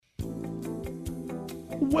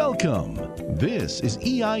Welcome. This is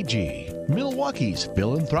EIG, Milwaukee's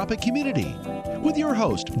philanthropic community, with your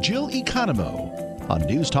host, Jill Economou, on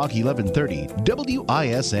News Talk 1130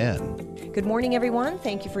 WISN. Good morning, everyone.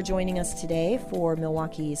 Thank you for joining us today for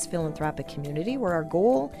Milwaukee's philanthropic community, where our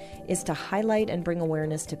goal is to highlight and bring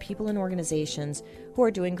awareness to people and organizations who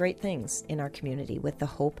are doing great things in our community, with the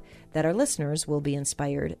hope that our listeners will be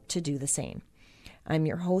inspired to do the same. I'm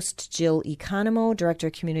your host, Jill Economou, Director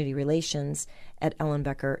of Community Relations at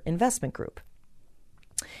Ellenbecker Investment Group.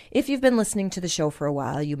 If you've been listening to the show for a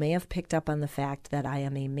while, you may have picked up on the fact that I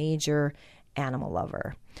am a major animal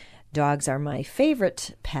lover. Dogs are my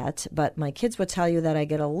favorite pet, but my kids would tell you that I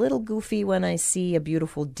get a little goofy when I see a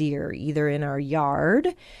beautiful deer, either in our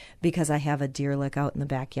yard, because I have a deer lick out in the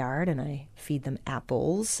backyard and I feed them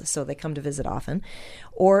apples, so they come to visit often,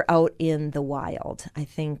 or out in the wild. I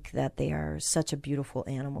think that they are such a beautiful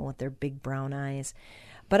animal with their big brown eyes.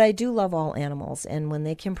 But I do love all animals, and when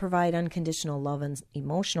they can provide unconditional love and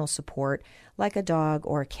emotional support, like a dog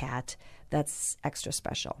or a cat, that's extra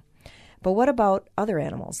special. But what about other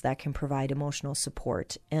animals that can provide emotional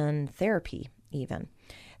support and therapy even?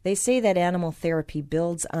 They say that animal therapy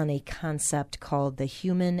builds on a concept called the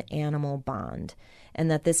human-animal bond,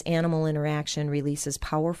 and that this animal interaction releases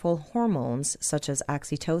powerful hormones such as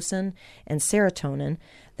oxytocin and serotonin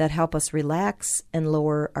that help us relax and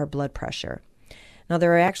lower our blood pressure. Now,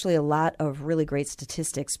 there are actually a lot of really great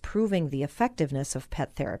statistics proving the effectiveness of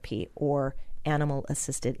pet therapy or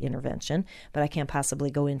animal-assisted intervention, but I can't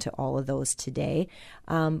possibly go into all of those today.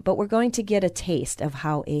 But we're going to get a taste of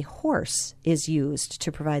how a horse is used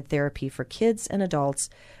to provide therapy for kids and adults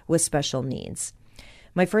with special needs.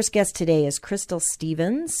 My first guest today is Crystal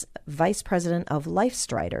Stevens, Vice President of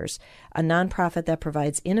LifeStriders, a nonprofit that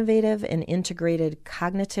provides innovative and integrated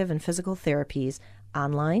cognitive and physical therapies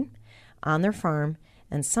online, on their farm,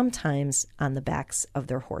 and sometimes on the backs of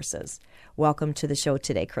their horses. Welcome to the show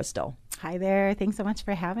today, Crystal. Hi there. Thanks so much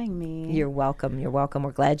for having me. You're welcome. You're welcome.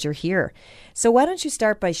 We're glad you're here. So why don't you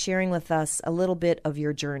start by sharing with us a little bit of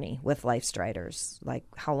your journey with LifeStriders? Like,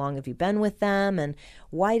 how long have you been with them, and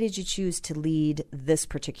why did you choose to lead this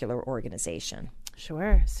particular organization?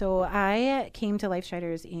 Sure. So I came to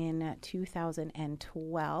LifeStriders in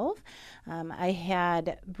 2012. I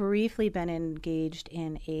had briefly been engaged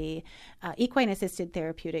in a equine-assisted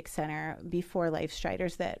therapeutic center before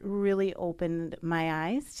LifeStriders that really opened my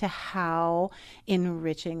eyes to how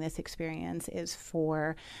enriching this experience is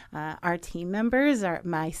for our team members,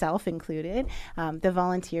 myself included, the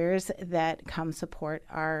volunteers that come support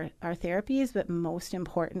our therapies, but most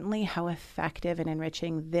importantly, how effective and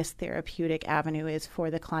enriching this therapeutic avenue is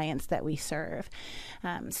for the clients that we serve.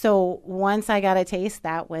 So once I got a taste,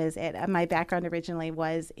 that was it. My background originally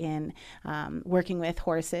was in working with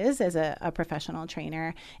horses as a professional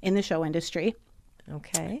trainer in the show industry.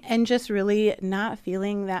 Okay. And just really not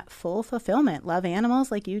feeling that full fulfillment. Love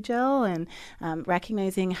animals like you, Jill, and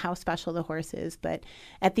recognizing how special the horse is. But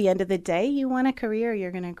at the end of the day, you want a career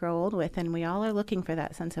you're going to grow old with, and we all are looking for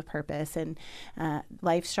that sense of purpose. And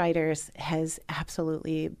LifeStriders has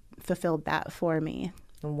absolutely fulfilled that for me.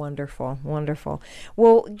 Wonderful, wonderful.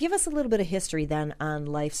 Well, give us a little bit of history then on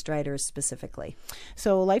LifeStriders specifically.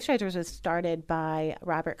 So LifeStriders was started by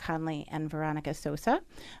Robert Conley and Veronica Sosa.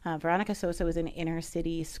 Veronica Sosa was an inner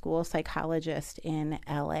city school psychologist in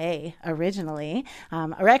LA originally,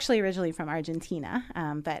 or actually originally from Argentina,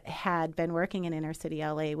 but had been working in inner city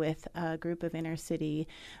LA with a group of inner city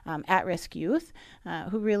at-risk youth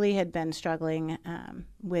who really had been struggling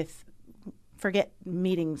with forget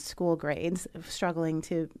meeting school grades, struggling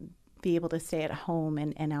to be able to stay at home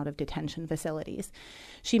and out of detention facilities.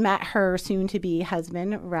 She met her soon-to-be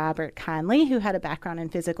husband, Robert Conley, who had a background in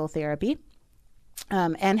physical therapy,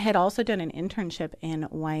 and had also done an internship in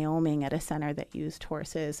Wyoming at a center that used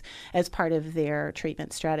horses as part of their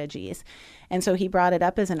treatment strategies. And so he brought it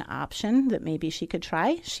up as an option that maybe she could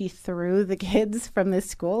try. She threw the kids from this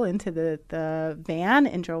school into the van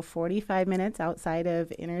and drove 45 minutes outside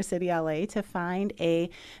of inner city LA to find a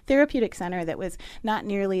therapeutic center that was not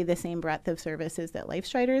nearly the same breadth of services that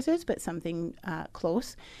LifeStriders is, but something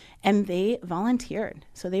close. And they volunteered.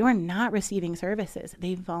 So they were not receiving services.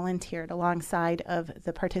 They volunteered alongside of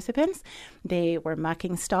the participants. They were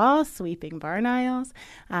mucking stalls, sweeping barn aisles.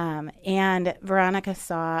 And Veronica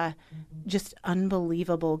saw just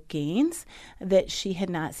unbelievable gains that she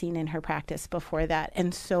had not seen in her practice before that,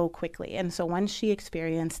 and so quickly. And so once she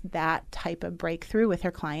experienced that type of breakthrough with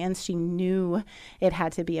her clients, she knew it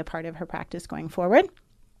had to be a part of her practice going forward.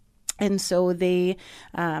 And so they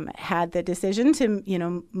had the decision to,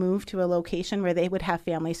 move to a location where they would have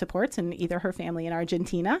family supports, and either her family in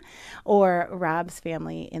Argentina or Rob's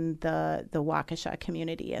family in the Waukesha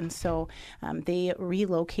community. And so they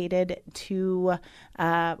relocated to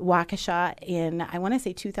Waukesha in, I want to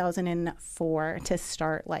say 2004 to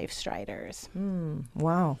start LifeStriders.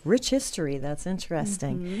 Wow. Rich history. That's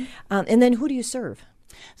interesting. And then who do you serve?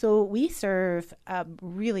 So we serve a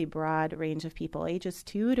really broad range of people, ages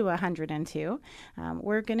 2 to 102.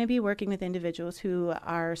 We're going to be working with individuals who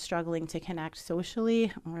are struggling to connect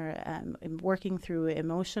socially or working through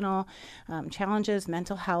emotional challenges,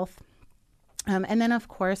 mental health. And then, of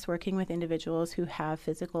course, working with individuals who have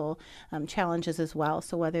physical challenges as well.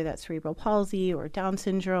 So whether that's cerebral palsy or Down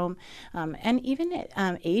syndrome, and even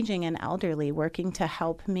aging and elderly, working to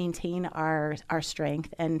help maintain our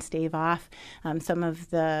strength and stave off some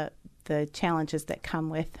of the challenges that come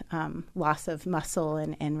with loss of muscle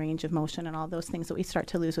and range of motion and all those things that we start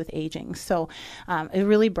to lose with aging. So a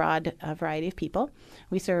really broad variety of people.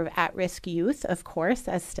 We serve at-risk youth, of course,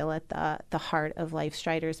 as still at the heart of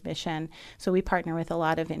LifeStriders' mission. So we partner with a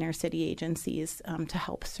lot of inner city agencies to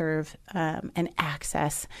help serve and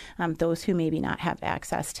access those who maybe not have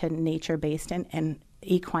access to nature-based and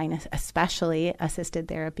equine, especially assisted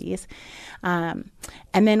therapies.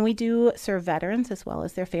 And then we do serve veterans as well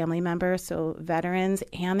as their family members. So veterans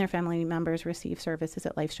and their family members receive services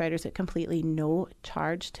at LifeStriders at completely no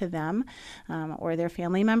charge to them or their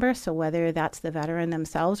family members. So whether that's the veteran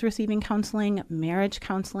themselves receiving counseling, marriage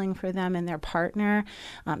counseling for them and their partner,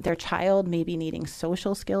 their child maybe needing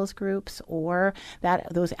social skills groups, or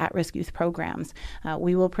those at-risk youth programs,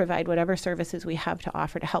 we will provide whatever services we have to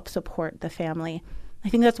offer to help support the family. I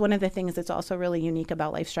think that's one of the things that's also really unique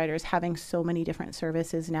about LifeStriders, having so many different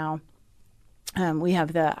services now. We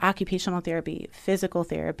have the occupational therapy, physical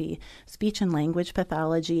therapy, speech and language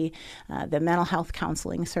pathology, the mental health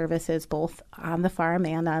counseling services, both on the farm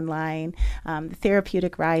and online, the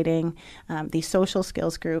therapeutic riding, the social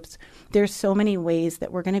skills groups. There's so many ways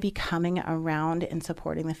that we're going to be coming around and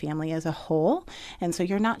supporting the family as a whole. And so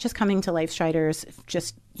you're not just coming to LifeStriders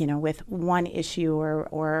just with one issue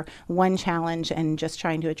or one challenge and just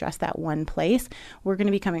trying to address that one place. We're going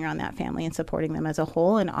to be coming around that family and supporting them as a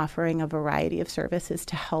whole and offering a variety of services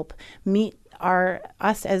to help meet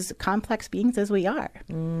us as complex beings as we are.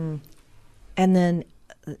 And then,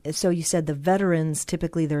 so you said the veterans,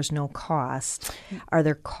 typically there's no cost. Are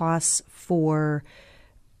there costs for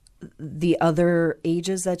the other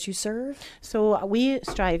ages that you serve? So we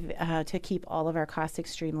strive to keep all of our costs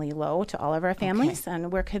extremely low to all of our families,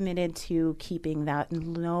 and we're committed to keeping that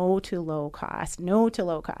no to low cost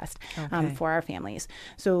for our families.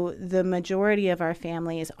 So the majority of our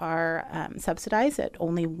families are subsidized at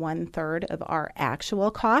only 1/3 of our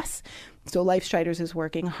actual costs. So LifeStriders is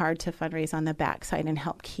working hard to fundraise on the backside and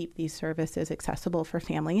help keep these services accessible for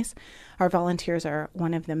families. Our volunteers are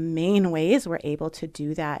one of the main ways we're able to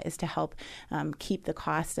do that, is to help keep the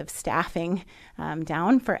cost of staffing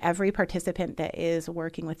down. For every participant that is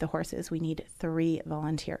working with the horses, we need 3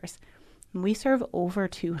 volunteers. We serve over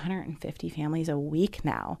 250 families a week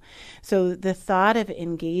now. So the thought of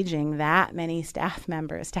engaging that many staff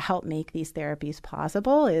members to help make these therapies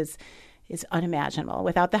possible is unimaginable.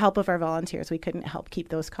 Without the help of our volunteers, we couldn't help keep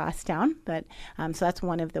those costs down. But so that's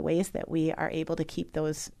one of the ways that we are able to keep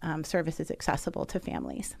those services accessible to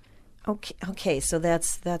families. Okay. So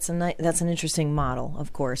that's an interesting model.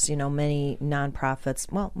 Of course, many nonprofits,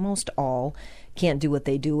 well, most all, can't do what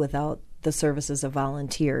they do without the services of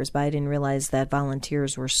volunteers. But I didn't realize that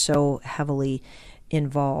volunteers were so heavily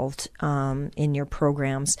involved in your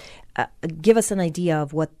programs. Give us an idea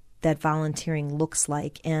of what that volunteering looks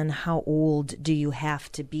like, and how old do you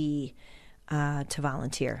have to be to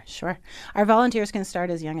volunteer? Sure. Our volunteers can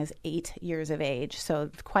start as young as 8 years of age,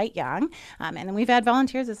 so quite young. And then we've had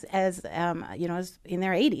volunteers as in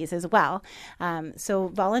their 80s as well. So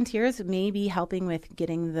volunteers may be helping with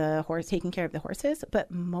getting taking care of the horses,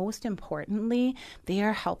 but most importantly, they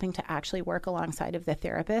are helping to actually work alongside of the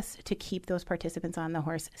therapist to keep those participants on the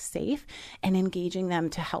horse safe and engaging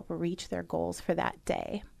them to help reach their goals for that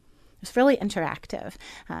day. It's really interactive.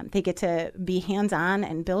 They get to be hands-on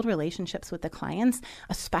and build relationships with the clients,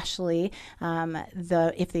 especially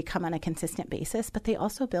if they come on a consistent basis, but they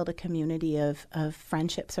also build a community of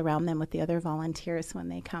friendships around them with the other volunteers when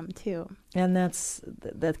they come too. And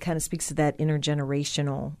that kind of speaks to that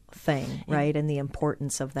intergenerational thing, right? And the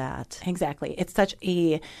importance of that. Exactly. It's such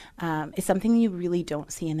it's something you really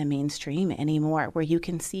don't see in the mainstream anymore, where you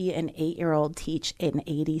can see an 8-year-old teach an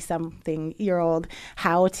 80-something-year-old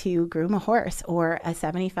how to groom a horse, or a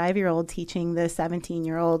 75-year-old teaching the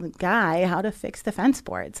 17-year-old guy how to fix the fence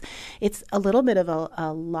boards. It's a little bit of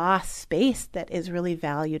a lost space that is really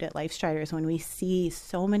valued at LifeStriders when we see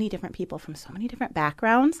so many different people from so many different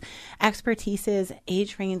backgrounds, expertises,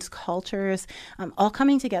 age range, cultures, all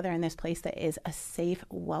coming together in this place that is a safe,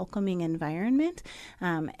 welcoming environment,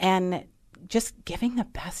 and just giving the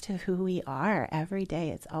best of who we are every day.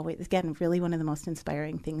 It's always, again, really one of the most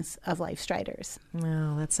inspiring things of LifeStriders.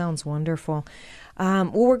 Oh, that sounds wonderful.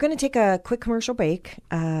 Well, we're going to take a quick commercial break,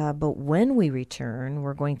 but when we return,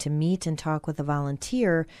 we're going to meet and talk with a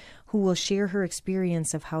volunteer who will share her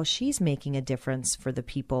experience of how she's making a difference for the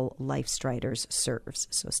people LifeStriders serves.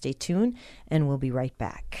 So stay tuned, and we'll be right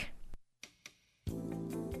back.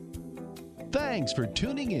 Thanks for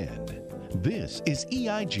tuning in. This is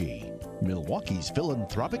EIG, Milwaukee's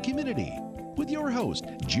philanthropic community, with your host,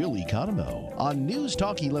 Jill Economou, on News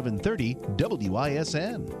Talk 1130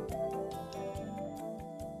 WISN.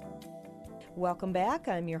 Welcome back.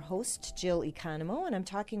 I'm your host, Jill Economou, and I'm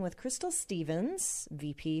talking with Crystal Stevens,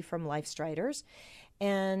 VP from LifeStriders.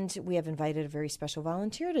 And we have invited a very special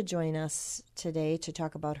volunteer to join us today to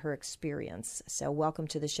talk about her experience. So welcome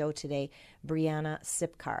to the show today, Brianna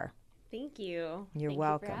Sipkar. Thank you. You're Thank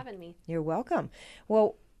welcome. you for having me. You're welcome.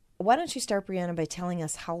 Well, why don't you start, Brianna, by telling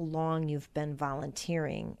us how long you've been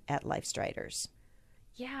volunteering at LifeStriders?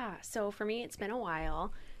 Yeah, so for me, it's been a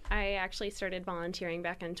while. I actually started volunteering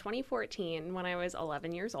back in 2014 when I was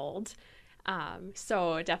 11 years old.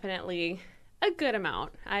 So definitely a good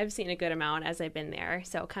amount. I've seen a good amount as I've been there.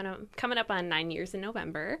 So kind of coming up on 9 years in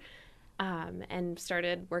November. And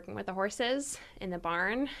started working with the horses in the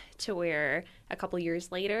barn to where a couple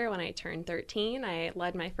years later, when I turned 13, I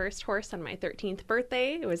led my first horse on my 13th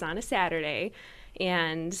birthday. It was on a Saturday,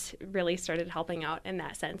 and really started helping out in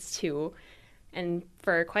that sense too. And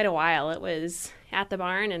for quite a while, it was at the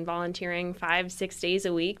barn and volunteering 5-6 days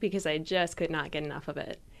a week because I just could not get enough of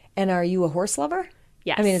it. And are you a horse lover?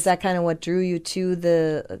 Yes. I mean, is that kind of what drew you to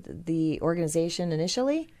the organization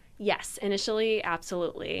initially? Yes, initially,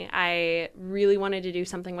 absolutely. I really wanted to do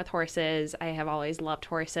something with horses. I have always loved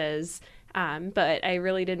horses, but I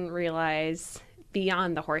really didn't realize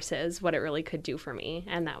beyond the horses what it really could do for me,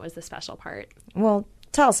 and that was the special part. Well,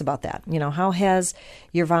 tell us about that. You know, how has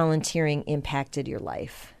your volunteering impacted your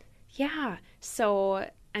life? Yeah, so,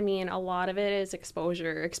 I mean, a lot of it is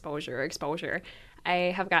exposure. I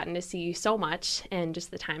have gotten to see so much in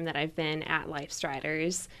just the time that I've been at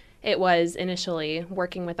LifeStriders. It was initially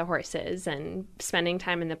working with the horses and spending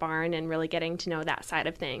time in the barn and really getting to know that side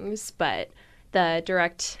of things. But the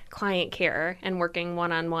direct client care and working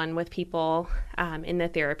one-on-one with people in the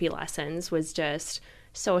therapy lessons was just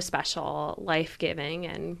so special, life-giving,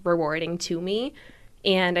 and rewarding to me.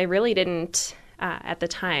 And I really didn't, at the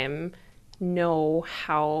time, know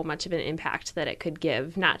how much of an impact that it could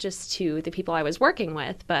give, not just to the people I was working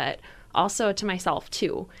with, but also to myself,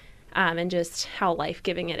 too. And just how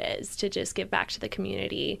life-giving it is to just give back to the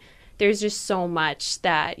community. There's just so much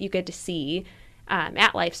that you get to see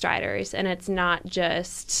at LifeStriders, and it's not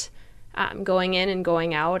just going in and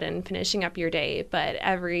going out and finishing up your day, but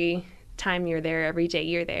every time you're there, every day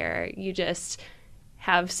you're there, you just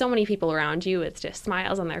have so many people around you. It's just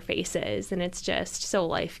smiles on their faces, and it's just so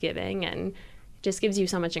life-giving, and it just gives you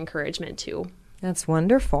so much encouragement, too. That's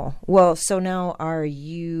wonderful. Well, so now are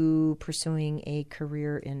you pursuing a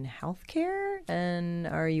career in healthcare? And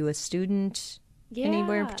are you a student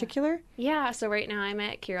anywhere in particular? Yeah, so right now I'm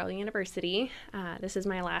at Carroll University. This is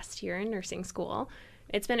my last year in nursing school.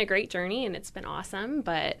 It's been a great journey and it's been awesome,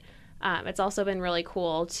 but it's also been really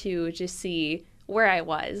cool to just see where I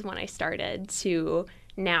was when I started to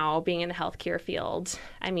now being in the healthcare field.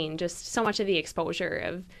 I mean, just so much of the exposure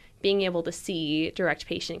of being able to see direct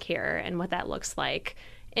patient care and what that looks like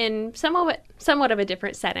in somewhat of a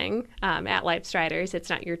different setting at LifeStriders.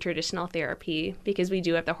 It's not your traditional therapy because we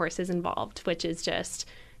do have the horses involved, which is just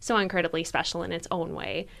so incredibly special in its own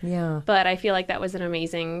way. Yeah. But I feel like that was an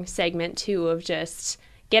amazing segment, too, of just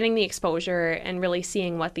getting the exposure and really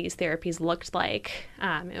seeing what these therapies looked like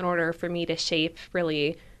in order for me to shape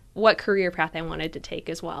really what career path I wanted to take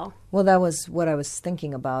as well. Well, that was what I was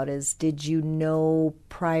thinking about is, did you know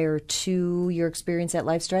prior to your experience at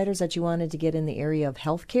LifeStriders that you wanted to get in the area of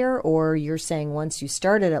healthcare? Or you're saying once you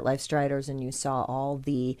started at LifeStriders and you saw all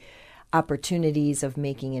the opportunities of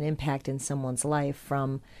making an impact in someone's life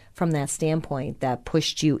from that standpoint, that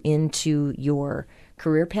pushed you into your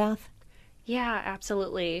career path? Yeah,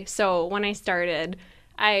 absolutely. So when I started,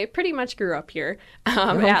 I pretty much grew up here at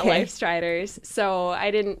LifeStriders, so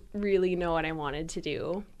I didn't really know what I wanted to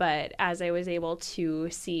do. But as I was able to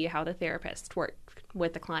see how the therapists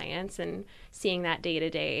with the clients and seeing that day to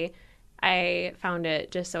day, I found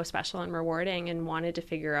it just so special and rewarding and wanted to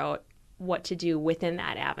figure out what to do within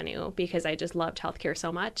that avenue because I just loved healthcare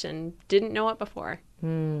so much and didn't know it before.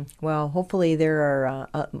 Well, hopefully there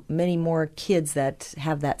are many more kids that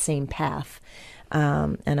have that same path.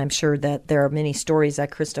 And I'm sure that there are many stories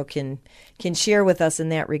that Crystal can share with us in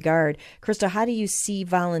that regard. Crystal, how do you see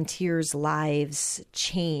volunteers' lives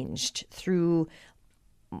changed through,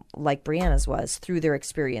 like Brianna's was, through their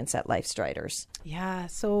experience at LifeStriders? Yeah,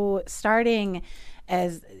 so starting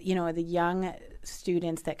as, the young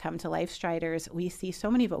students that come to LifeStriders, we see so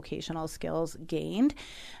many vocational skills gained.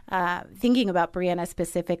 Thinking about Brianna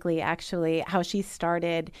specifically, actually, how she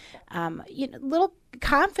started, little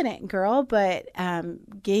confident girl, but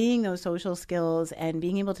gaining those social skills and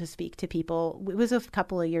being able to speak to people. It was a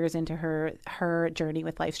couple of years into her journey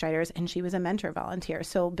with LifeStriders, and she was a mentor volunteer.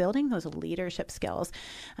 So building those leadership skills,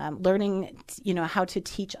 learning, how to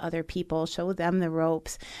teach other people, show them the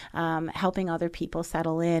ropes, helping other people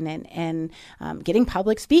settle in, and getting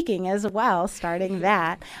public speaking as well, starting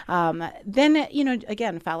that. Then,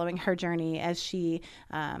 again, following her journey as she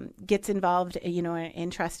gets involved,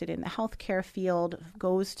 interested in the healthcare field,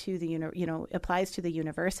 goes to the, applies to the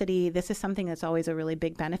university. This is something that's always a really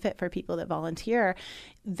big benefit for people that volunteer.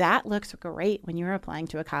 That looks great when you're applying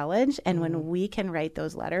to a college and when we can write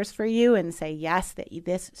those letters for you and say, yes, that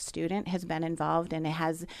this student has been involved and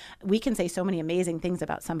we can say so many amazing things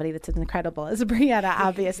about somebody that's as incredible as Brianna,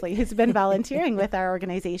 obviously, who's been volunteering with our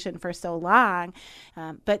organization for so long.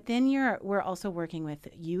 But then we're also working with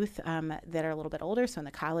youth that are a little bit older, so in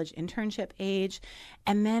the college internship age.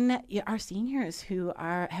 And then our seniors who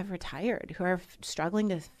have retired, who are struggling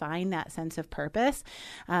to find that sense of purpose,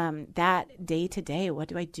 that day to day, what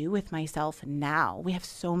do I do with myself now? We have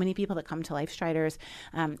so many people that come to LifeStriders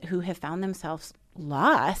who have found themselves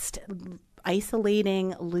lost,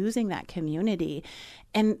 isolating, losing that community.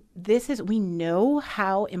 And we know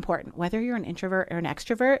how important, whether you're an introvert or an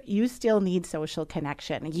extrovert, you still need social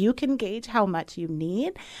connection. You can gauge how much you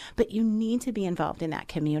need, but you need to be involved in that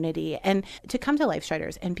community and to come to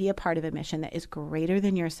LifeStriders and be a part of a mission that is greater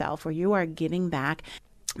than yourself, where you are giving back,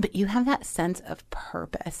 but you have that sense of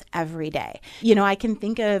purpose every day. I can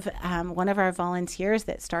think of one of our volunteers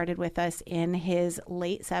that started with us in his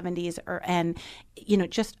late 70s, and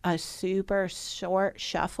just a super short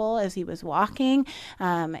shuffle as he was walking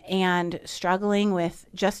and struggling with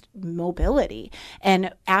just mobility.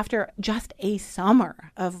 And after just a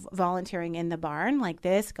summer of volunteering in the barn, like,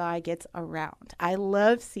 this guy gets around. I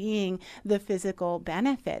love seeing the physical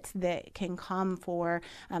benefits that can come for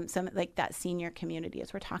some like that senior community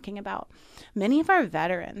as we're talking about. Many of our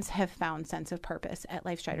veterans have found sense of purpose at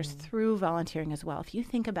LifeStriders through volunteering as well. If you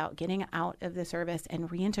think about getting out of the service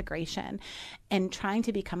and reintegration and trying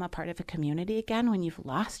to become a part of a community again when you've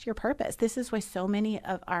lost your purpose, this is why so many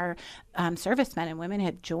of our servicemen and women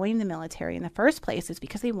have joined the military in the first place, is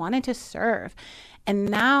because they wanted to serve. And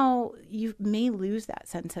now you may lose that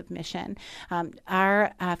sense of mission.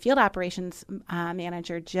 Our field operations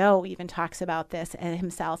manager, Joe, even talks about this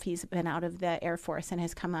himself. He's been out of the Air Force and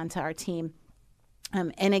has come onto our team.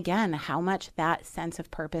 And again, how much that sense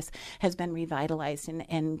of purpose has been revitalized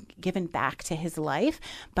and given back to his life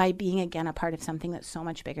by being, again, a part of something that's so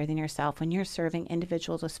much bigger than yourself when you're serving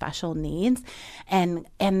individuals with special needs and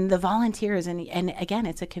the volunteers. And again,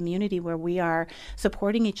 it's a community where we are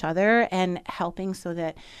supporting each other and helping so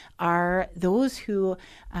that those who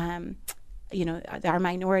our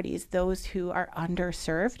minorities, those who are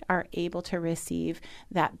underserved, are able to receive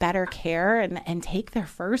that better care and take their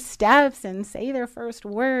first steps and say their first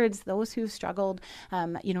words. Those who've struggled,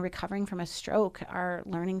 recovering from a stroke, are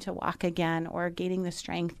learning to walk again or gaining the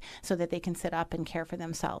strength so that they can sit up and care for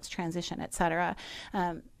themselves, transition, etc.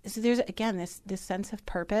 So there's, again, this sense of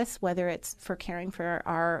purpose, whether it's for caring for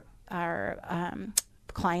our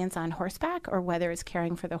clients on horseback, or whether it's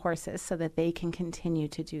caring for the horses so that they can continue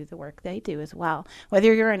to do the work they do as well.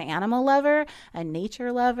 Whether you're an animal lover, a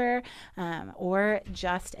nature lover, or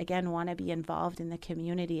just, again, want to be involved in the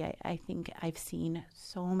community, I think I've seen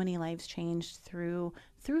so many lives changed through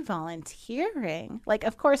volunteering. Like,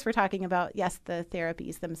 of course, we're talking about, yes, the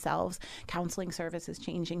therapies themselves, counseling services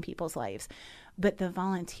changing people's lives, but the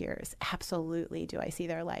volunteers, absolutely do I see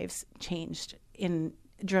their lives changed in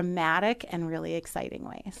dramatic and really exciting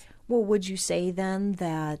ways. Well, would you say then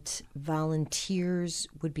that volunteers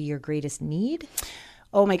would be your greatest need?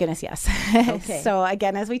 Oh my goodness, yes. Okay. So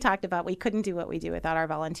again, as we talked about, we couldn't do what we do without our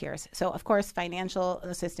volunteers. So of course, financial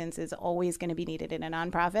assistance is always going to be needed in a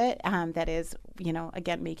nonprofit that is,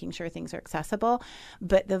 again, making sure things are accessible.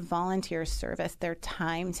 But the volunteer service, their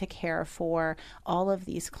time to care for all of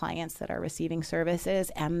these clients that are receiving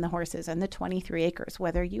services and the horses and the 23 acres,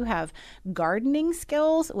 whether you have gardening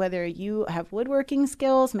skills, whether you have woodworking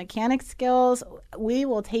skills, mechanic skills, we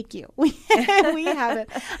will take you. We have it.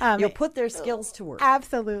 You'll put their skills to work.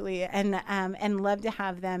 Absolutely, and love to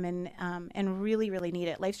have them, and really, really need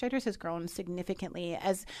it. LifeStriders has grown significantly,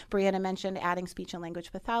 as Brianna mentioned, adding speech and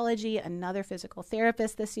language pathology, another physical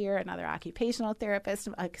therapist this year, another occupational therapist,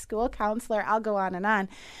 a school counselor. I'll go on and on.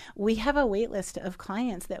 We have a wait list of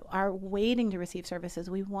clients that are waiting to receive services.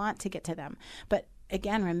 We want to get to them, but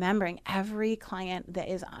again, remembering every client that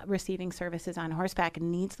is receiving services on horseback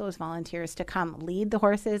needs those volunteers to come lead the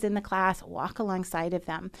horses in the class, walk alongside of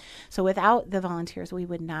them. So without the volunteers, we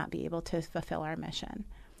would not be able to fulfill our mission.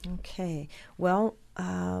 Okay. Well,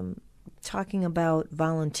 talking about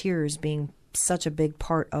volunteers being such a big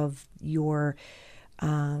part of your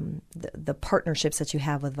the partnerships that you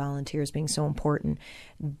have with volunteers being so important,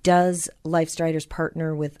 does LifeStriders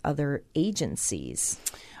partner with other agencies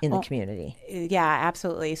in the community? Yeah,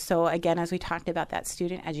 absolutely. So again, as we talked about, that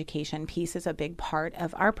student education piece is a big part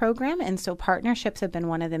of our program. And so partnerships have been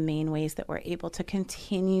one of the main ways that we're able to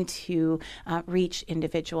continue to reach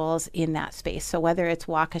individuals in that space. So whether it's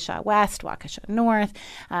Waukesha West, Waukesha North,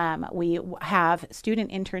 we have student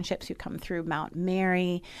internships who come through Mount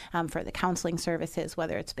Mary for the counseling services,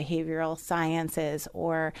 whether it's behavioral sciences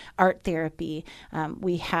or art therapy.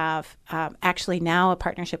 We have actually now a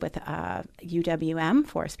partnership with UWM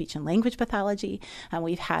for speech and language pathology.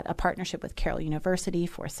 We've had a partnership with Carroll University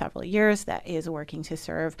for several years that is working to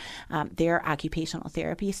serve their occupational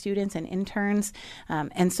therapy students and interns.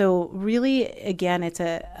 And so really, again, it's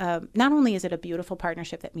not only is it a beautiful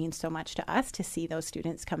partnership that means so much to us to see those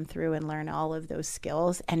students come through and learn all of those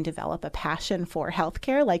skills and develop a passion for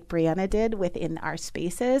healthcare like Brianna did within our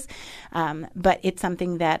spaces, but it's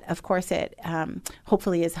something that, of course, it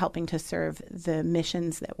hopefully is helping to serve the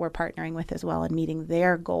missions that we're partnering with as well and meeting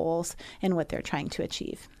their goals and what they're trying to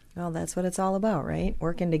achieve. Well, that's what it's all about, right?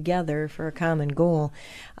 Working together for a common goal.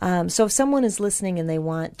 So if someone is listening and they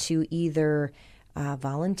want to either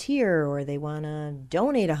volunteer or they want to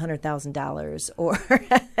donate $100,000 or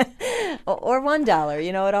or $1,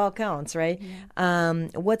 it all counts, right? Yeah.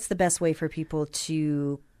 What's the best way for people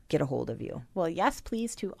to get a hold of you? Well, yes,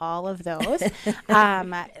 please, to all of those.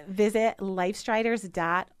 Visit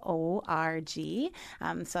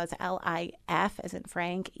lifestriders.org. So it's LIF as in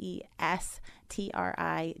Frank,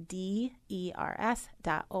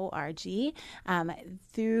 ESTRIDERS.org.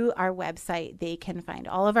 Through our website, they can find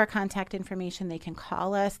all of our contact information. They can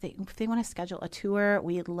call us. If they want to schedule a tour,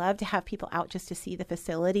 we'd love to have people out just to see the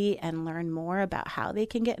facility and learn more about how they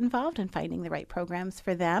can get involved in finding the right programs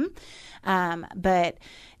for them. But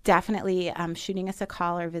definitely shooting us a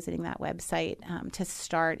call or visiting that website to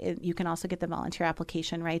start. You can also get the volunteer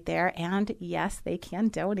application right there. And yes, they can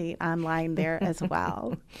donate online there as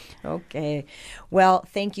well. Okay. Well,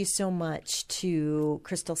 thank you so much to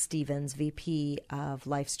Crystal Stevens, VP of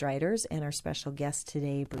LifeStriders, and our special guest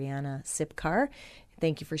today, Brianna Sipkar.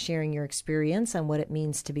 Thank you for sharing your experience on what it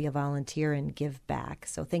means to be a volunteer and give back.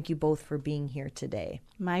 So thank you both for being here today.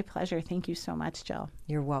 My pleasure. Thank you so much, Jill.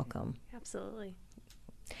 You're welcome. Absolutely.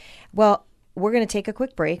 Well, we're going to take a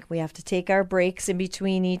quick break. We have to take our breaks in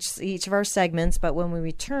between each of our segments, but when we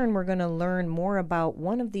return, we're going to learn more about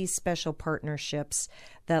one of these special partnerships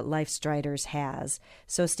that LifeStriders has.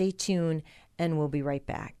 So stay tuned, and we'll be right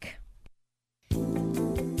back.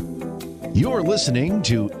 You're listening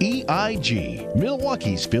to EIG,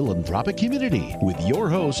 Milwaukee's philanthropic community, with your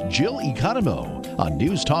host, Jill Economou, on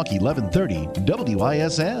News Talk 1130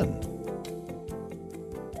 WISN.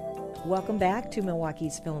 Welcome back to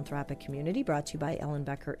Milwaukee's Philanthropic Community, brought to you by Ellen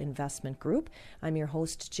Becker Investment Group. I'm your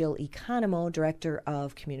host, Jill Economou, Director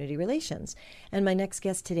of Community Relations. And my next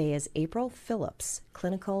guest today is April Phillips,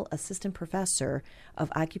 Clinical Assistant Professor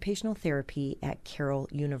of Occupational Therapy at Carroll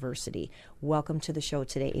University. Welcome to the show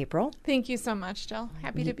today, April. Thank you so much, Jill.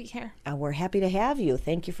 Happy to be here. We're happy to have you.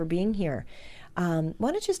 Thank you for being here. Why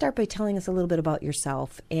don't you start by telling us a little bit about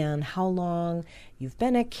yourself and how long you've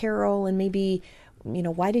been at Carroll, and maybe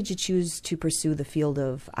why did you choose to pursue the field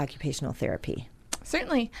of occupational therapy?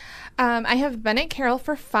 Certainly. I have been at Carroll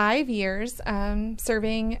for 5 years,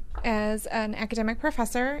 serving as an academic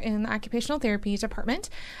professor in the occupational therapy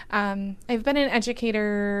department. I've been an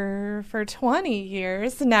educator for 20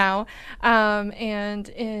 years now, and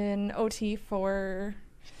in OT for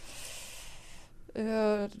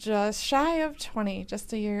Just shy of 20,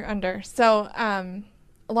 just a year under. So,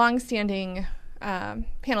 long-standing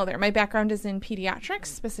panel there. My background is in pediatrics,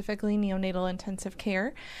 specifically neonatal intensive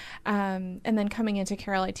care. And then coming into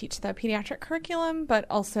Carroll, I teach the pediatric curriculum, but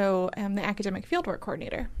also am the academic fieldwork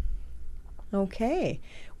coordinator. Okay.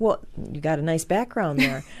 Well, you got a nice background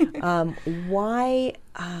there. Why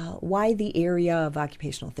the area of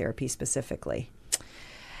occupational therapy specifically?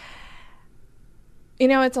 You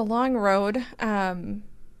know, it's a long road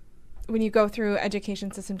when you go through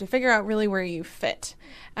education system to figure out really where you fit.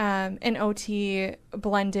 And OT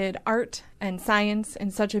blended art and science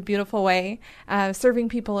in such a beautiful way. Serving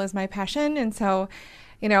people is my passion. And so,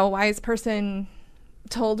 you know, a wise person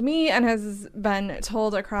told me and has been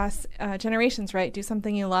told across generations, right? Do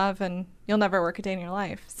something you love and you'll never work a day in your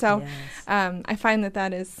life. So Yes. I find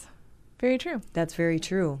that is very true. That's very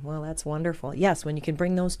true. Well, that's wonderful. Yes, when you can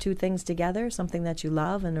bring those two things together, something that you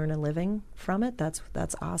love and earn a living from it, that's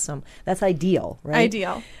awesome. That's ideal, right?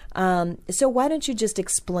 Ideal. So why don't you just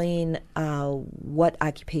explain what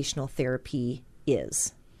occupational therapy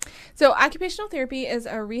is? So occupational therapy is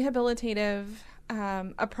a rehabilitative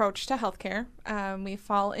approach to healthcare. We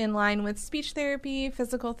fall in line with speech therapy,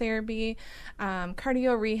 physical therapy,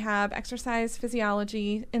 cardio rehab, exercise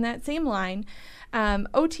physiology, in that same line.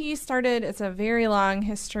 OT started, it's a very long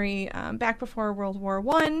history, back before World War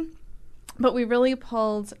I, but we really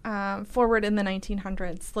pulled forward in the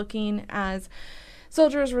 1900s, looking as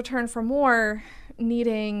soldiers returned from war,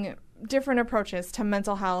 needing different approaches to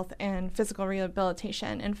mental health and physical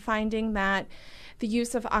rehabilitation, and finding that the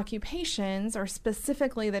use of occupations, or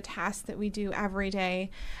specifically the tasks that we do every day,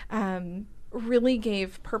 really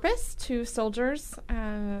gave purpose to soldiers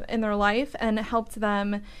in their life and helped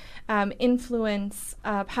them influence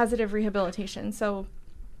positive rehabilitation. So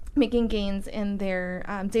making gains in their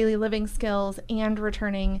daily living skills and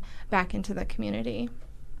returning back into the community.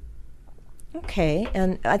 Okay,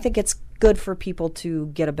 and I think it's good for people to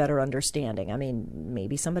get a better understanding. I mean,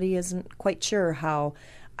 maybe somebody isn't quite sure how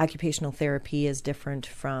occupational therapy is different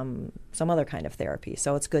from some other kind of therapy.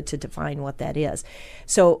 So it's good to define what that is.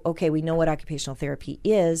 So, okay, we know what occupational therapy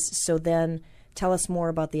is. So then tell us more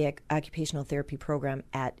about the occupational therapy program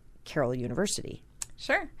at Carroll University.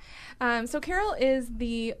 Sure. So Carroll is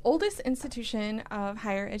the oldest institution of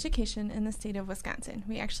higher education in the state of Wisconsin.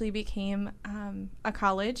 We actually became a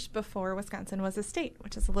college before Wisconsin was a state,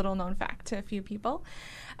 which is a little known fact to a few people.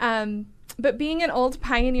 But being an old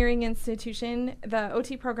pioneering institution, the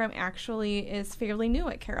OT program actually is fairly new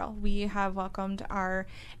at Carroll. We have welcomed our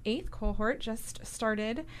 8th cohort, just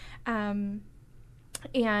started.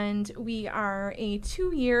 And we are a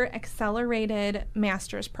 2-year accelerated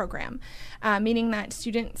master's program, meaning that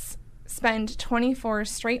students spend 24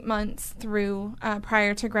 straight months through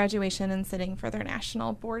prior to graduation and sitting for their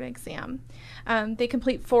national board exam. They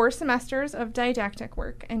complete 4 semesters of didactic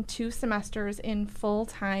work and 2 semesters in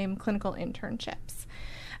full-time clinical internships.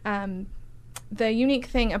 The unique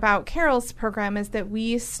thing about Carroll's program is that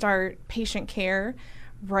we start patient care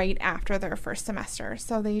right after their first semester.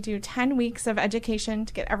 So they do 10 weeks of education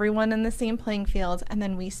to get everyone in the same playing field, and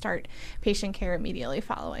then we start patient care immediately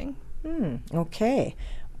following. Okay.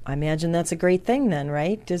 I imagine that's a great thing then,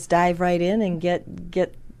 right? Just dive right in and get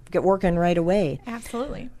working right away.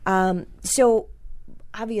 Absolutely. So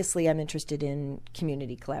obviously I'm interested in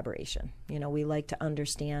community collaboration. You know, we like to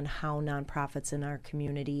understand how nonprofits in our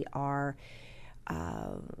community are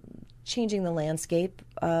changing the landscape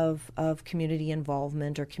of community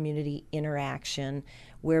involvement or community interaction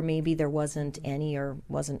where maybe there wasn't any or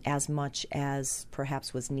wasn't as much as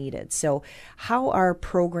perhaps was needed. So how are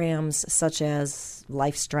programs such as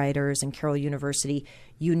LifeStriders and Carroll University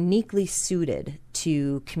uniquely suited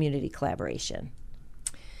to community collaboration?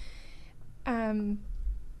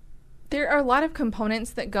 There are a lot of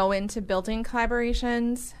components that go into building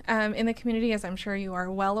collaborations in the community, as I'm sure you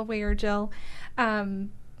are well aware, Jill.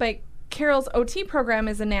 But Carroll's OT program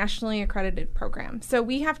is a nationally accredited program. So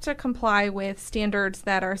we have to comply with standards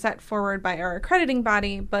that are set forward by our accrediting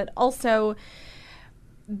body, but also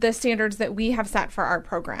the standards that we have set for our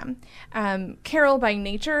program. Carroll, by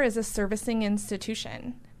nature, is a servicing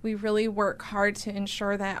institution. We really work hard to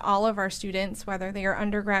ensure that all of our students, whether they are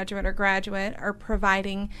undergraduate or graduate, are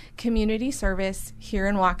providing community service here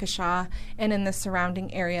in Waukesha and in the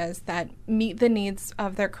surrounding areas that meet the needs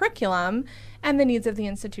of their curriculum and the needs of the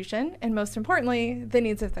institution, and most importantly, the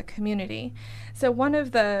needs of the community. So one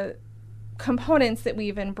of the components that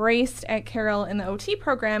we've embraced at Carroll in the OT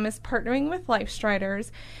program is partnering with LifeStriders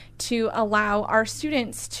to allow our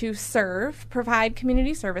students to provide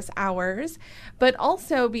community service hours, but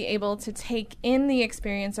also be able to take in the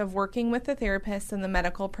experience of working with the therapists and the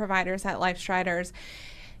medical providers at LifeStriders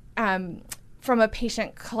from a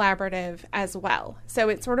patient collaborative as well. So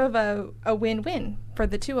it's sort of a win-win for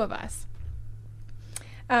the two of us.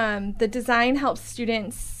 The design helps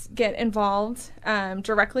students get involved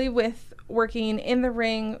directly with working in the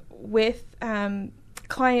ring with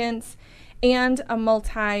clients and a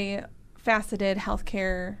multifaceted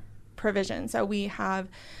healthcare provision. So we have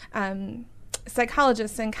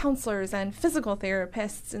psychologists and counselors and physical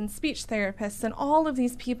therapists and speech therapists and all of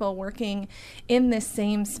these people working in this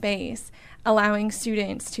same space, allowing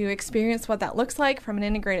students to experience what that looks like from an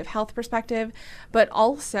integrative health perspective, but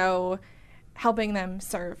also helping them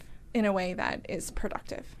serve in a way that is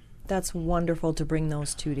productive. That's wonderful to bring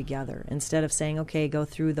those two together instead of saying, okay, go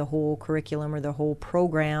through the whole curriculum or the whole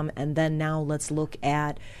program, and then now let's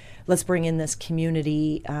bring in this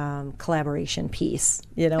community collaboration piece,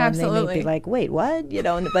 Absolutely. And they may be like, wait, what?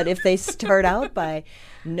 But if they start out by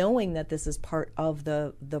knowing that this is part of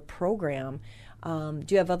the program, do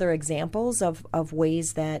you have other examples of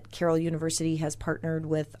ways that Carroll University has partnered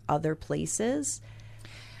with other places?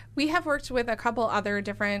 We have worked with a couple other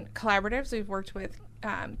different collaboratives. We've worked with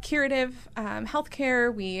Curative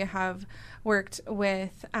Healthcare. We have worked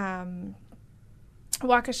with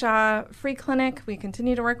Waukesha Free Clinic. We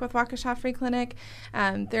continue to work with Waukesha Free Clinic.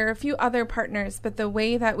 There are a few other partners, but the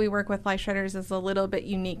way that we work with LifeStriders is a little bit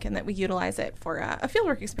unique in that we utilize it for a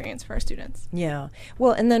fieldwork experience for our students. Yeah.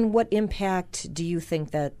 Well, and then what impact do you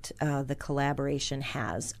think that the collaboration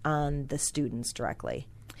has on the students directly?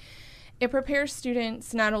 It prepares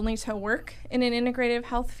students not only to work in an integrative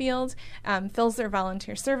health field, fills their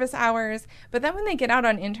volunteer service hours, but then when they get out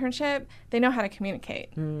on internship, they know how to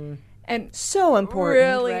communicate. And so important,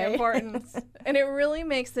 really right? important. And it really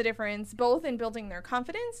makes the difference both in building their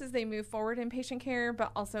confidence as they move forward in patient care,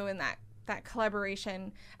 but also in that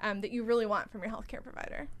collaboration that you really want from your healthcare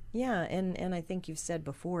provider. Yeah, and I think you've said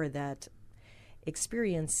before that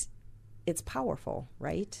experience, it's powerful,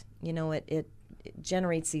 right? It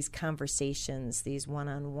generates these conversations, these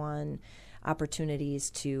one-on-one opportunities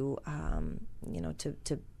to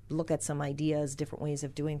look at some ideas, different ways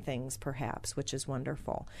of doing things, perhaps, which is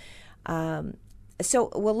wonderful.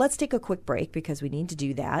 Let's take a quick break because we need to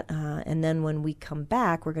do that. And then when we come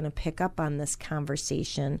back, we're going to pick up on this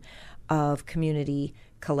conversation of community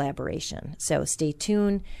collaboration. So stay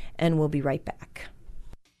tuned, and we'll be right back.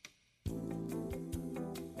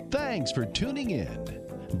 Thanks for tuning in.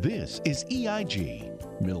 This is EIG,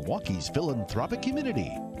 Milwaukee's philanthropic community,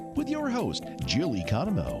 with your host, Jill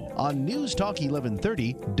Economou, on News Talk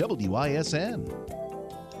 1130 WISN.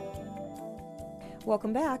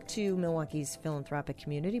 Welcome back to Milwaukee's philanthropic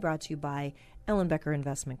community, brought to you by Ellenbecker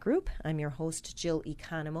Investment Group. I'm your host, Jill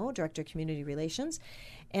Economou, Director of Community Relations,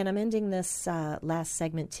 and I'm ending this last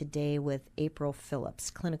segment today with April Phillips,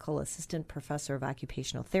 Clinical Assistant Professor of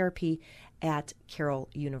Occupational Therapy at Carroll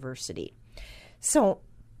University. So,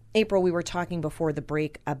 April, we were talking before the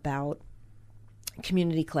break about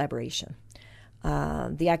community collaboration.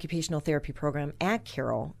 The occupational therapy program at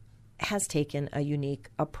Carroll has taken a unique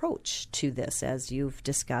approach to this, as you've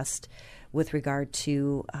discussed with regard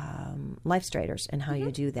to LifeStriders and how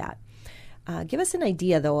you do that. Give us an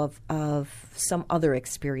idea, though, of some other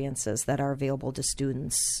experiences that are available to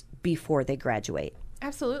students before they graduate.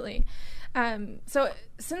 Absolutely. So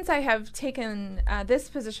since I have taken this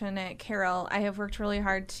position at Carroll, I have worked really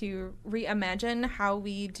hard to reimagine how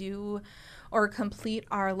we do or complete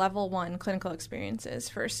our level 1 clinical experiences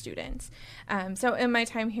for students. So in my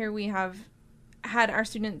time here, we have had our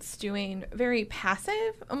students doing very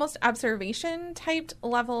passive, almost observation typed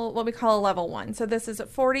level, what we call a level 1. So this is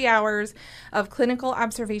 40 hours of clinical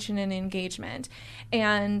observation and engagement.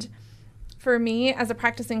 And for me, as a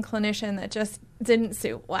practicing clinician, that just didn't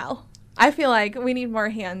suit well. I feel like we need more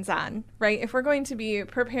hands-on, right? If we're going to be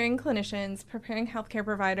preparing clinicians, preparing healthcare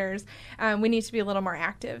providers, we need to be a little more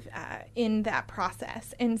active in that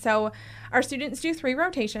process. And so our students do 3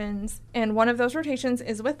 rotations, and one of those rotations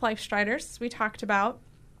is with LifeStriders, as we talked about.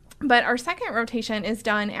 But our second rotation is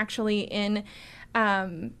done actually in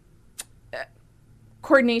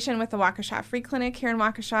coordination with the Waukesha Free Clinic here in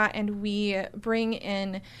Waukesha, and we bring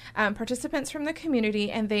in participants from the community,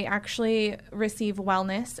 and they actually receive OT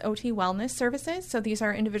wellness services. So these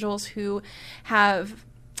are individuals who have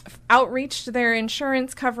outreached their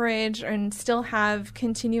insurance coverage and still have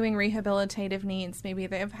continuing rehabilitative needs. Maybe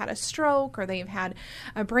they've had a stroke or they've had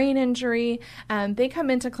a brain injury. They come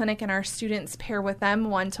into clinic and our students pair with them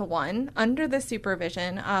one-to-one under the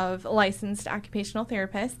supervision of licensed occupational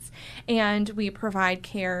therapists, and we provide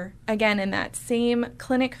care, again, in that same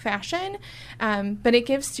clinic fashion, but it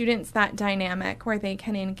gives students that dynamic where they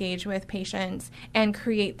can engage with patients and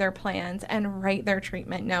create their plans and write their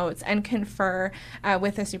treatment notes and confer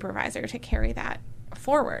with a supervisor to carry that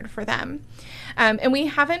forward for them. And we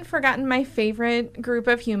haven't forgotten my favorite group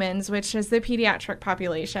of humans, which is the pediatric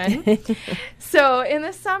population. So in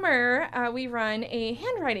the summer, we run a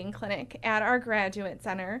handwriting clinic at our graduate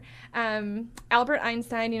center. Albert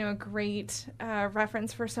Einstein, a great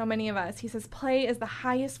reference for so many of us, he says, play is the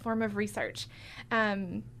highest form of research.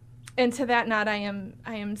 And to that nod, I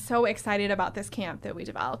am so excited about this camp that we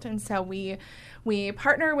developed. And so we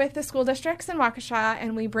partner with the school districts in Waukesha,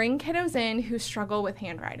 and we bring kiddos in who struggle with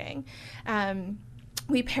handwriting.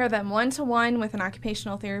 We pair them one-to-one with an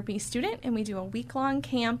occupational therapy student, and we do a week-long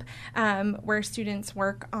camp where students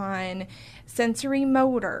work on sensory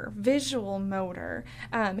motor, visual motor,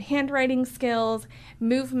 handwriting skills,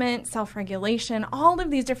 movement, self-regulation, all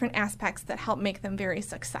of these different aspects that help make them very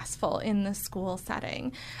successful in the school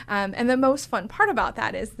setting. And the most fun part about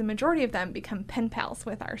that is the majority of them become pen pals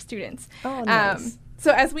with our students. Oh, nice.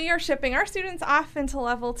 So as we are shipping our students off into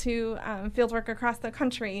level 2 fieldwork across the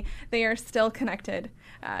country, they are still connected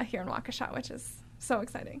here in Waukesha, which is so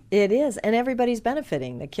exciting. It is, and everybody's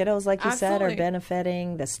benefiting. The kiddos, like you said, are Absolutely.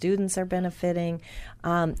 benefiting. The students are benefiting.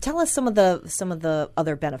 Tell us some of the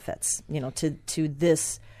other benefits, to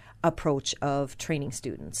this approach of training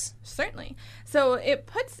students. Certainly. So it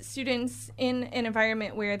puts students in an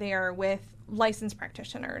environment where they are with licensed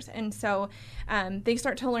practitioners. And so they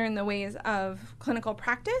start to learn the ways of clinical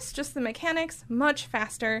practice, just the mechanics, much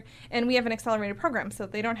faster. And we have an accelerated program, so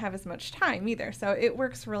they don't have as much time either. So it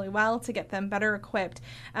works really well to get them better equipped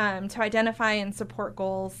to identify and support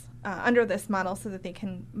goals under this model so that they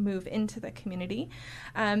can move into the community.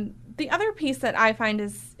 The other piece that I find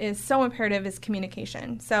is so imperative is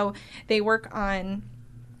communication. So they work on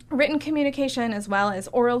written communication as well as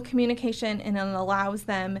oral communication, and it allows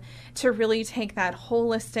them to really take that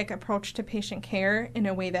holistic approach to patient care in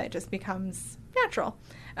a way that just becomes natural.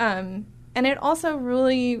 And it also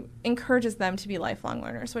really encourages them to be lifelong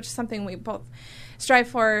learners, which is something we both strive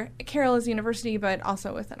for at Carroll as a university, but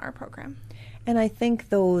also within our program. And I think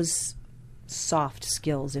those soft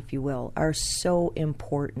skills, if you will, are so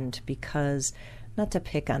important because, not to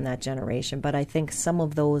pick on that generation, but I think some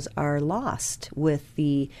of those are lost with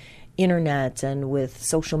the internet and with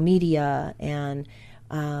social media. And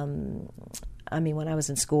when I was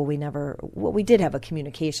in school, we did have a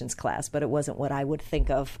communications class, but it wasn't what I would think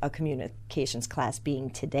of a communications class being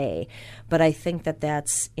today. But I think that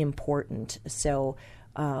that's important. So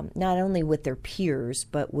not only with their peers,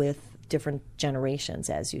 but with different generations,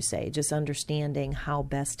 as you say, just understanding how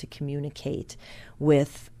best to communicate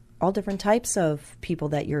with all different types of people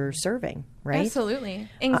that you're serving, right? Absolutely.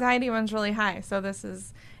 Anxiety runs really high, so this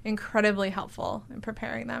is incredibly helpful in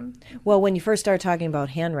preparing them. Well, when you first started talking about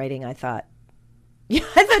handwriting, I thought you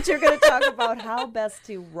were going to talk about how best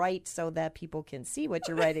to write so that people can see what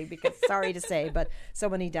you're writing, because sorry to say, but so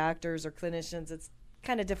many doctors or clinicians, it's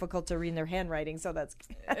kind of difficult to read their handwriting, so that's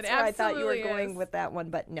where I thought you were going with that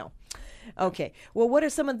one, but no. Okay. Well, what are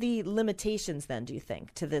some of the limitations then, do you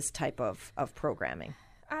think, to this type of programming?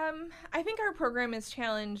 I think our program is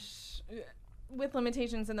challenged with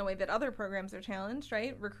limitations in the way that other programs are challenged,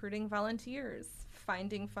 right? Recruiting volunteers,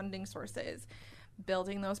 finding funding sources,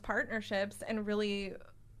 building those partnerships, and really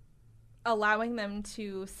allowing them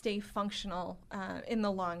to stay functional in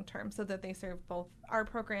the long term so that they serve both our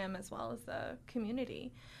program as well as the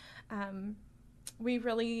community. We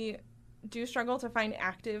really do struggle to find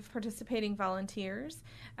active participating volunteers,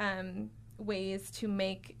 ways to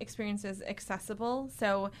make experiences accessible.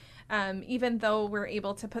 So even though we're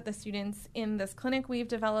able to put the students in this clinic we've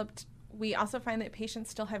developed, we also find that patients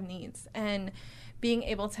still have needs, and being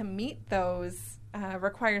able to meet those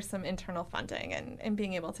requires some internal funding and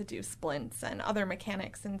being able to do splints and other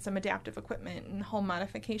mechanics and some adaptive equipment and home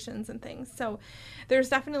modifications and things. So there's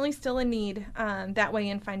definitely still a need that way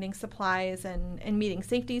in finding supplies and meeting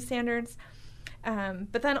safety standards.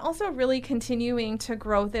 But then also really continuing to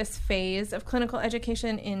grow this phase of clinical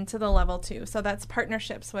education into the level 2. So that's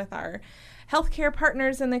partnerships with our healthcare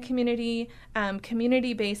partners in the community,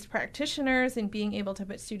 community-based practitioners, and being able to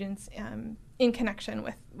put students in connection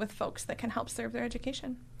with folks that can help serve their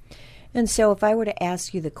education. And so if I were to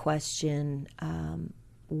ask you the question,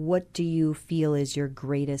 what do you feel is your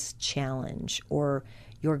greatest challenge or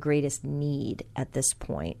your greatest need at this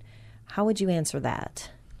point? How would you answer that?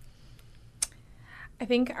 I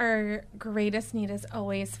think our greatest need is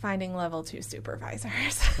always finding level 2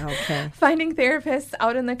 supervisors. Okay. Finding therapists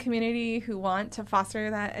out in the community who want to foster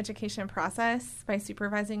that education process by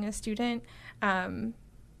supervising a student.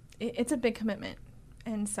 It's a big commitment.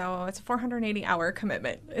 And so it's a 480-hour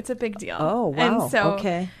commitment. It's a big deal. Oh, wow. And so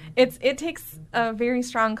okay. it takes a very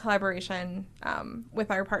strong collaboration with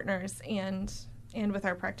our partners and with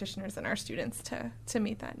our practitioners and our students to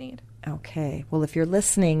meet that need. Okay. Well, if you're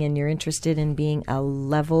listening and you're interested in being a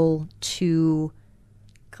level 2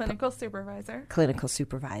 clinical supervisor.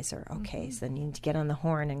 Okay. So then you need to get on the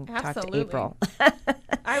horn and talk to Absolutely. April.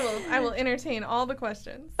 I will entertain all the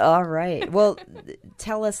questions. All right. Well,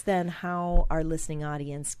 tell us then how our listening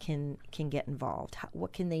audience can get involved.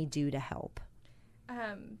 What can they do to help?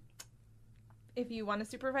 If you want to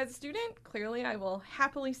supervise a student, clearly I will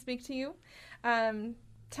happily speak to you.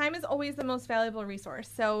 Time is always the most valuable resource.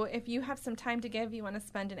 So if you have some time to give, you want to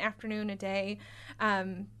spend an afternoon, a day,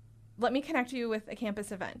 let me connect you with a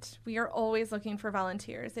campus event. We are always looking for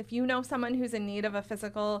volunteers. If you know someone who's in need of a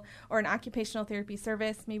physical or an occupational therapy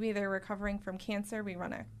service, maybe they're recovering from cancer, we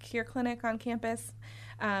run a care clinic on campus.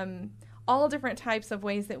 All different types of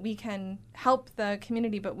ways that we can help the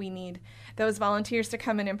community, but we need those volunteers to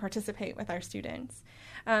come in and participate with our students.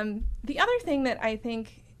 The other thing that I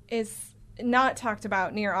think is not talked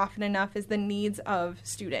about near often enough is the needs of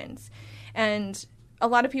students. And a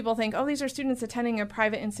lot of people think, oh, these are students attending a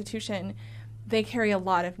private institution. They carry a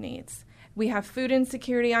lot of needs. We have food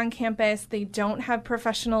insecurity on campus. They don't have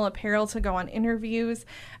professional apparel to go on interviews.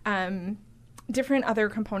 Different other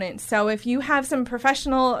components. So if you have some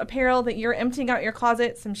professional apparel that you're emptying out your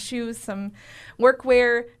closet, some shoes, some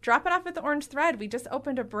workwear, drop it off at the Orange Thread. We just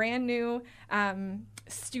opened a brand new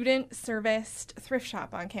student-serviced thrift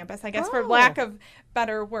shop on campus, I guess, for lack of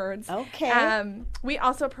better words. Okay. We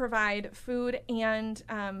also provide food and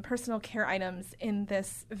personal care items in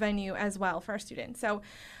this venue as well for our students. So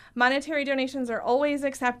monetary donations are always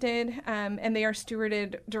accepted, and they are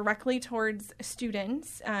stewarded directly towards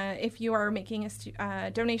students. If you are making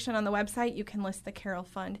a donation on the website, you can list the Carroll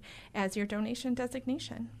Fund as your donation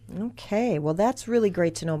designation. Okay. Well, that's really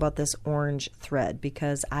great to know about this Orange Thread,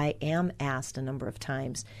 because I am asked a number of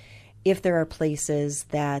times if there are places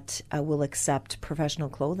that will accept professional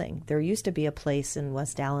clothing. There used to be a place in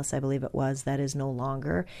West Dallas, I believe it was, that is no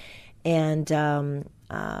longer. And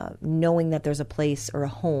knowing that there's a place or a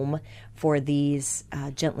home for these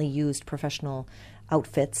gently used professional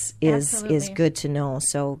outfits is good to know.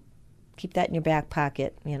 So keep that in your back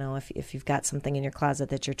pocket, if you've got something in your closet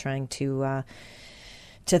that you're trying to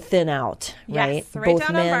thin out, right? Yes, right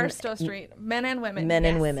down on Barstow Street, men and women. Men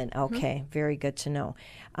and women, okay, very good to know.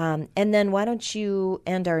 And then why don't you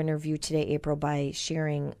end our interview today, April, by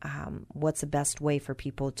sharing what's the best way for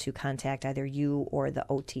people to contact either you or the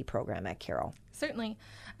OT program at Carroll? Certainly.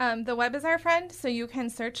 The web is our friend, so you can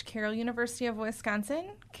search Carroll University of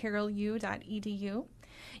Wisconsin, carrollu.edu.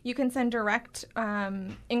 You can send direct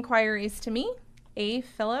inquiries to me,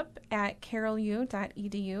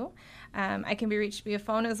 aphillip@carrollu.edu. I can be reached via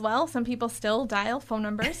phone as well. Some people still dial phone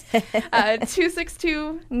numbers.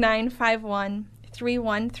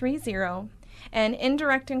 262-951-3130. And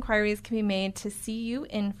indirect inquiries can be made to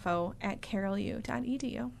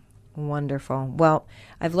cuinfo@carrollu.edu. Wonderful. Well,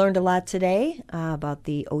 I've learned a lot today about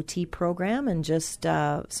the OT program and just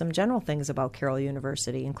some general things about Carroll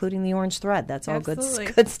University, including the Orange Thread. That's all good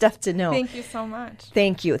stuff to know. Thank you so much.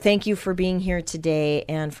 Thank you. Thank you for being here today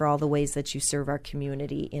and for all the ways that you serve our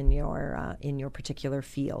community in your particular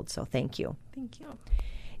field. So thank you. Thank you.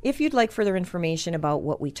 If you'd like further information about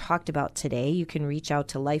what we talked about today, you can reach out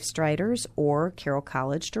to LifeStriders or Carroll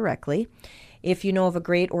College directly. If you know of a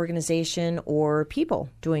great organization or people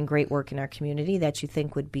doing great work in our community that you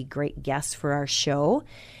think would be great guests for our show,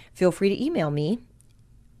 feel free to email me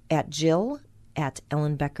at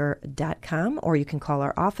jill@ellenbecker.com, or you can call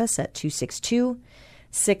our office at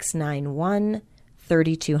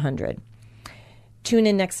 262-691-3200. Tune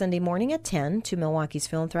in next Sunday morning at 10 to Milwaukee's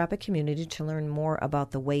Philanthropic Community to learn more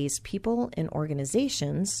about the ways people and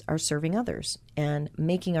organizations are serving others and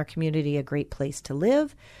making our community a great place to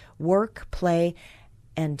live, work, play,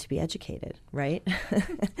 and to be educated, right?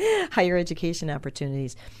 Higher education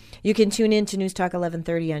opportunities. You can tune in to News Talk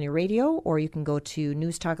 1130 on your radio, or you can go to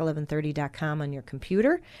newstalk1130.com on your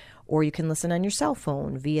computer, or you can listen on your cell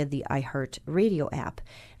phone via the iHeart Radio app.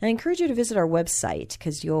 And I encourage you to visit our website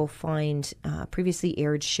because you'll find previously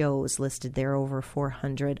aired shows listed there, over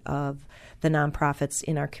 400 of the nonprofits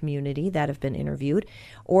in our community that have been interviewed.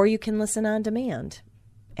 Or you can listen on demand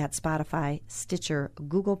at Spotify, Stitcher,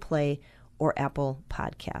 Google Play, or Apple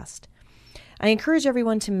Podcast. I encourage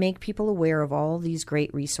everyone to make people aware of all these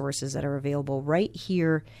great resources that are available right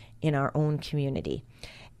here in our own community.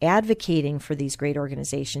 Advocating for these great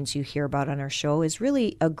organizations you hear about on our show is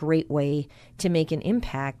really a great way to make an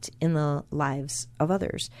impact in the lives of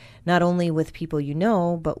others, not only with people you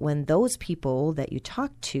know, but when those people that you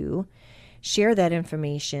talk to share that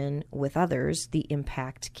information with others, the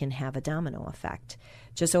impact can have a domino effect.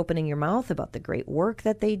 Just opening your mouth about the great work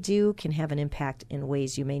that they do can have an impact in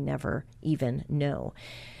ways you may never even know.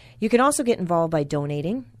 You can also get involved by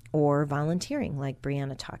donating or volunteering, like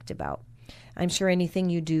Brianna talked about. I'm sure anything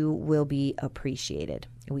you do will be appreciated.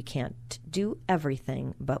 We can't do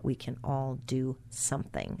everything, but we can all do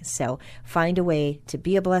something. So find a way to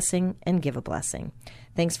be a blessing and give a blessing.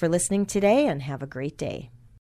 Thanks for listening today, and have a great day.